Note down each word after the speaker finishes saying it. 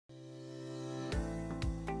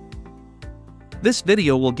This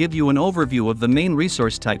video will give you an overview of the main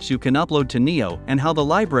resource types you can upload to NEO and how the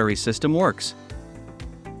library system works.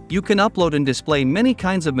 You can upload and display many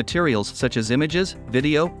kinds of materials such as images,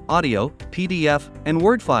 video, audio, PDF, and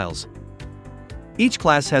Word files. Each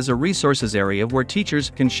class has a resources area where teachers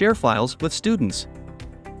can share files with students.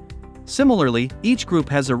 Similarly, each group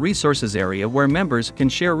has a resources area where members can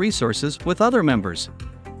share resources with other members.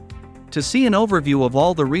 To see an overview of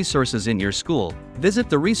all the resources in your school, visit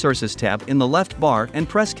the Resources tab in the left bar and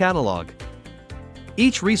press Catalog.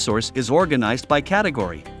 Each resource is organized by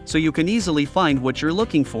category, so you can easily find what you're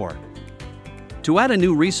looking for. To add a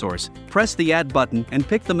new resource, press the Add button and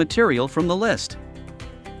pick the material from the list.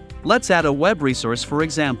 Let's add a web resource, for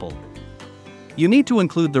example. You need to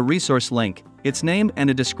include the resource link, its name, and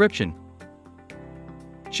a description.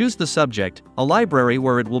 Choose the subject, a library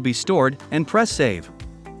where it will be stored, and press Save.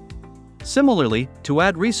 Similarly, to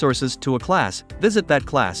add resources to a class, visit that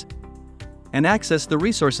class and access the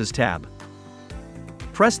Resources tab.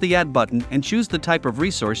 Press the Add button and choose the type of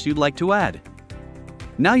resource you'd like to add.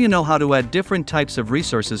 Now you know how to add different types of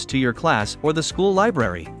resources to your class or the school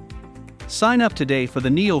library. Sign up today for the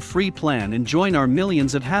NEO free plan and join our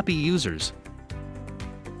millions of happy users.